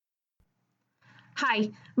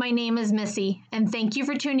Hi, my name is Missy, and thank you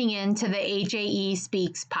for tuning in to the AJE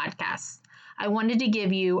Speaks podcast. I wanted to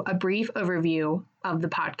give you a brief overview of the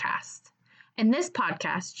podcast. In this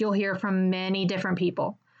podcast, you'll hear from many different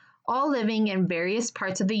people, all living in various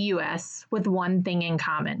parts of the U.S. with one thing in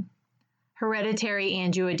common: hereditary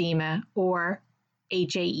angioedema, or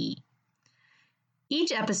HAE.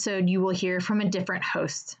 Each episode, you will hear from a different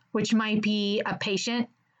host, which might be a patient,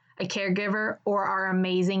 a caregiver, or our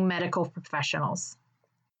amazing medical professionals.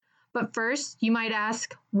 But first, you might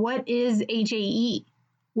ask, what is HAE?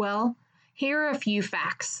 Well, here are a few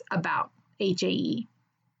facts about HAE.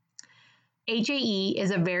 HAE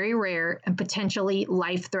is a very rare and potentially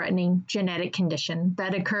life-threatening genetic condition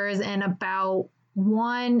that occurs in about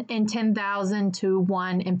 1 in 10,000 to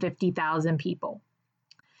 1 in 50,000 people.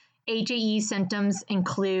 HAE symptoms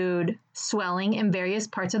include swelling in various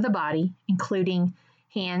parts of the body, including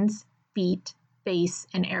hands, feet, face,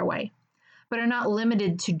 and airway, but are not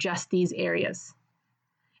limited to just these areas.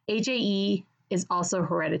 HAE is also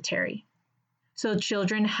hereditary, so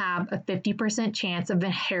children have a 50% chance of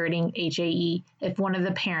inheriting HAE if one of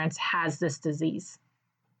the parents has this disease.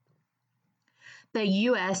 The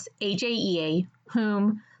U.S. HAEA,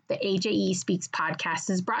 whom the HAE Speaks podcast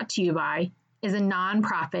is brought to you by, is a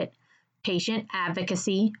nonprofit patient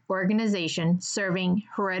advocacy organization serving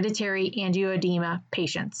hereditary angioedema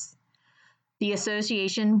patients. The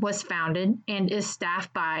association was founded and is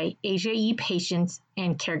staffed by HAE patients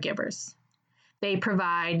and caregivers. They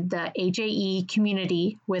provide the HAE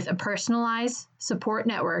community with a personalized support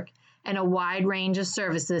network and a wide range of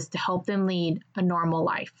services to help them lead a normal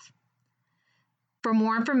life. For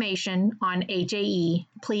more information on HAE,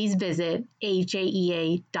 please visit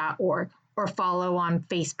haea.org or follow on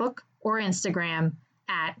Facebook or Instagram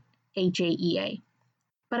at HAEA.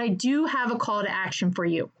 But I do have a call to action for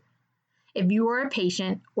you. If you are a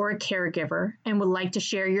patient or a caregiver and would like to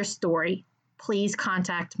share your story, please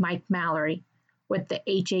contact Mike Mallory with the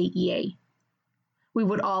HAEA. We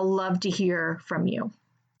would all love to hear from you.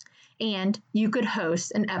 And you could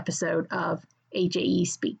host an episode of HAE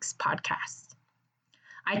Speaks podcast.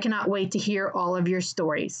 I cannot wait to hear all of your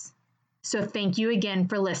stories. So thank you again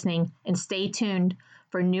for listening, and stay tuned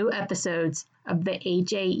for new episodes of the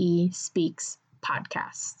HAE Speaks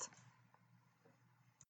podcast.